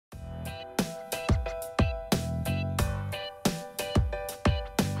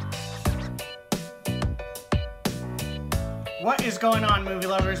What is going on, movie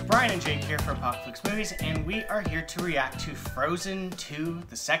lovers? Brian and Jake here for Apocaflix Movies, and we are here to react to Frozen 2,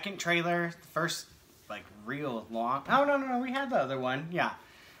 the second trailer, the first, like, real long... Oh, no, we had the other one, yeah.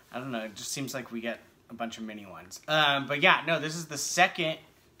 I don't know, it just seems like we get a bunch of mini ones. But yeah, no, this is the second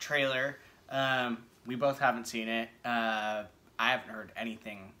trailer. We both haven't seen it. I haven't heard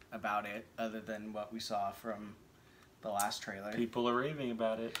anything about it other than what we saw from the last trailer. People are raving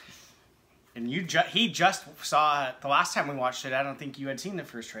about it. And he just saw it the last time we watched it. I don't think you had seen the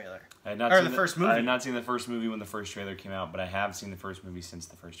first trailer. I had not seen the first movie. I had not seen the first movie when the first trailer came out, but I have seen the first movie since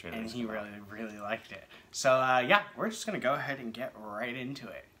the first trailer. And he really liked it. So yeah, we're just gonna go ahead and get right into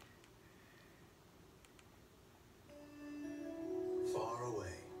it. Far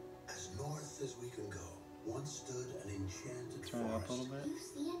away, as north as we can go, once stood an enchanted Turn it up a little forest. bit. You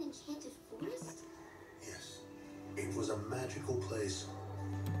see an enchanted forest? Yes, it was a magical place,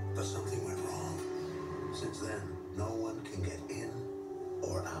 but something went wrong. Since then, no one can get in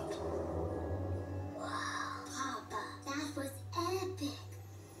or out. Wow, Papa, that was epic.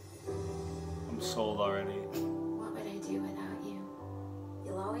 I'm sold already. What would I do without you?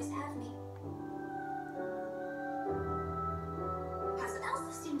 You'll always have me. Has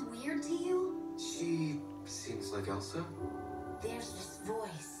Elsa seemed weird to you? She seems like Elsa. There's this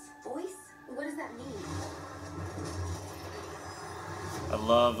voice. Voice? What does that mean? I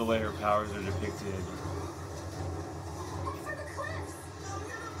love the way her powers are depicted. Look for the cliffs!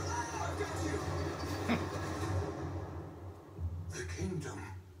 The kingdom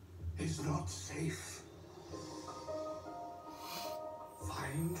is not safe.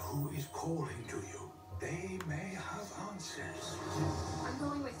 Find who is calling to you. They may have answers. I'm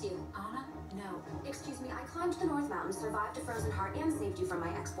going with you. Anna? No. Excuse me, I climbed the North Mountain, survived a frozen heart, and saved you from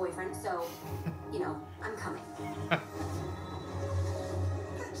my ex-boyfriend, so, you know, I'm coming.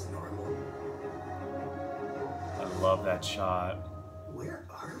 That's normal. I love that shot. Where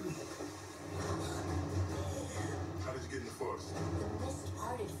are we? How did you get in the forest? The mist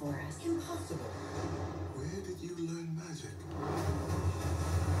parted for us. Impossible. Where did you learn magic?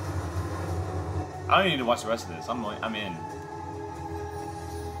 I don't even need to watch the rest of this. I'm in. Elsa,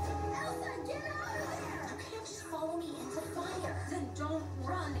 get out of there! You can't just follow me into fire. Then don't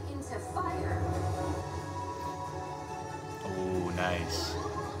run into fire. Oh, nice.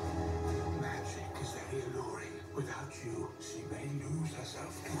 Magic is very alluring. Without you, she may lose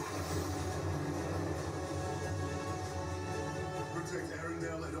herself too. Protect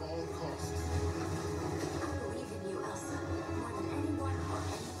Arendelle at all costs. I believe in you, Elsa, more than anyone or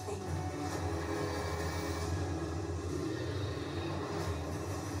anything.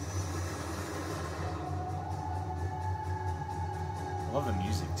 I love the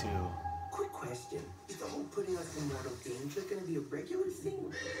music too. Quick question. Is the whole putting us in mortal danger going to be a regular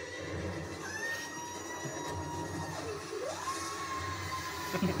thing?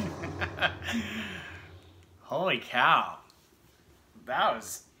 Holy cow. That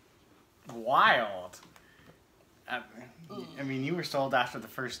was wild. I mean, you were sold after the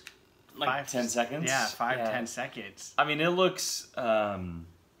first Like 10 seconds? Yeah, 10 seconds. I mean, it looks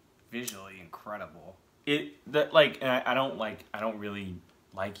Visually incredible. I don't really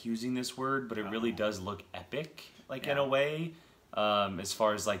like using this word, but it really does look epic, in a way, as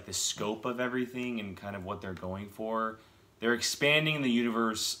far as like the scope of everything and kind of what they're going for. They're expanding the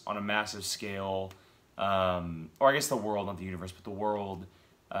universe on a massive scale, or I guess the world, not the universe, but the world,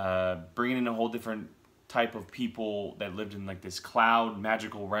 bringing in a whole different type of people that lived in like this cloud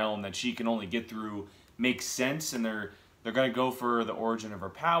magical realm that she can only get through. Makes sense, and they're going to go for the origin of her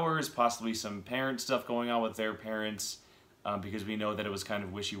powers, possibly some parent stuff going on with their parents, because we know that it was kind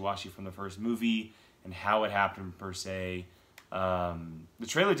of wishy-washy from the first movie and how it happened per se. The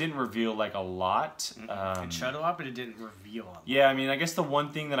trailer didn't reveal like a lot. It showed a lot, but it didn't reveal a lot. Yeah, I mean, I guess the one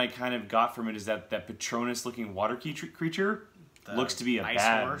thing that I kind of got from it is that Patronus-looking water creature looks to be a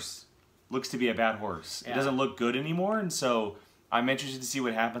bad horse. Looks to be a bad horse. Yeah. It doesn't look good anymore, and so I'm interested to see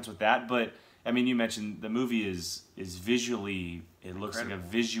what happens with that. But I mean, you mentioned the movie is visually, it looks like a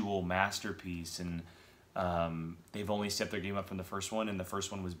visual masterpiece, and they've only stepped their game up from the first one, and the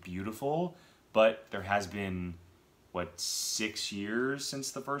first one was beautiful, but there has been, what, 6 years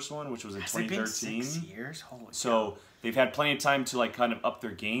since the first one, which was in 2013? Has it been 6 years? Holy so cow. They've had plenty of time to like kind of up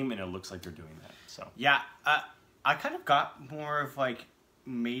their game, and it looks like they're doing that. So yeah, I kind of got more of like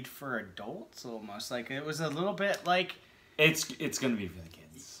made for adults almost. Like it was a little bit like it's gonna be for the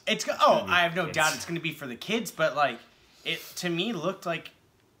kids. I have no doubt it's gonna be for the kids, but like it to me looked like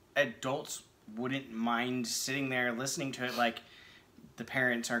adults wouldn't mind sitting there listening to it. Like the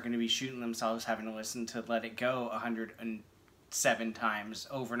parents aren't going to be shooting themselves having to listen to Let It Go 107 times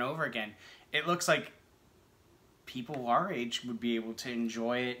over and over again. It looks like people our age would be able to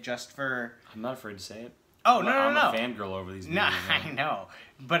enjoy it just for... I'm not afraid to say it. Oh, no. I'm a fangirl over these movies. No, I know.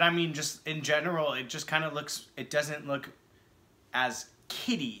 But I mean, just in general, it just kind of looks... It doesn't look as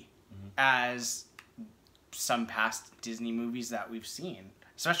kiddie as some past Disney movies that we've seen,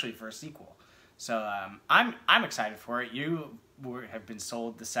 especially for a sequel. So I'm excited for it. You have been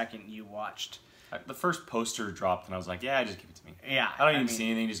sold the second you watched. The first poster dropped, and I was like, yeah, just give it to me. Yeah. I don't even see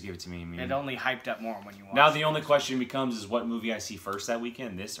anything, just give it to me. It only hyped up more when you watched it. Now the only question becomes is what movie I see first that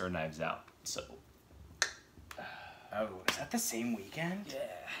weekend, this or Knives Out. So. Oh, is that the same weekend?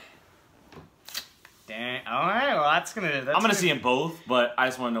 Yeah. Dang. All right, well, I'm gonna see them both, but I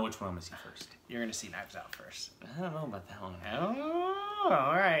just want to know which one I'm gonna see first. You're gonna see Knives Out first. I don't know about that one. Oh,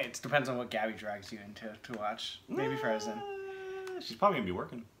 all right. It depends on what Gabby drags you into to watch. Maybe Frozen. She's probably gonna be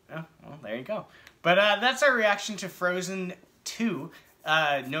working. Oh, well, there you go. But that's our reaction to Frozen 2.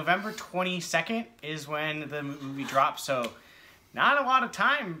 November 22nd is when the movie drops, so not a lot of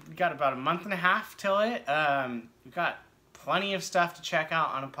time. We got about a month and a half till it. We got plenty of stuff to check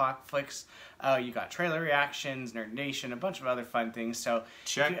out on Apocaflix. You got trailer reactions, Nerd Nation, a bunch of other fun things. So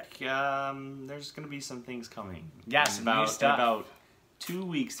check. There's gonna be some things coming. Yeah, some new stuff. In about 2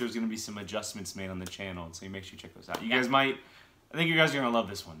 weeks, there's gonna be some adjustments made on the channel, so you make sure you check those out. You guys might. I think you guys are going to love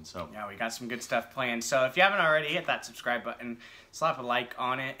this one. So yeah, we got some good stuff planned. So if you haven't already, hit that subscribe button, slap a like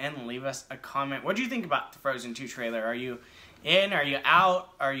on it, and leave us a comment. What do you think about the Frozen 2 trailer? Are you in? Are you out?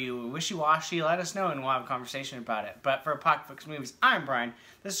 Are you wishy-washy? Let us know, and we'll have a conversation about it. But for Apocaflix Movies, I'm Brian.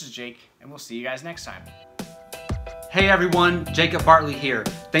 This is Jake, and we'll see you guys next time. Hey everyone, Jacob Bartley here.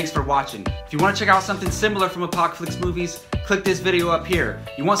 Thanks for watching. If you want to check out something similar from Apocaflix Movies, click this video up here.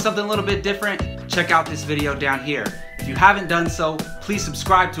 You want something a little bit different? Check out this video down here. If you haven't done so, please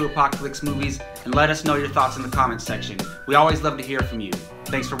subscribe to Apocaflix Movies and let us know your thoughts in the comments section. We always love to hear from you.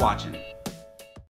 Thanks for watching.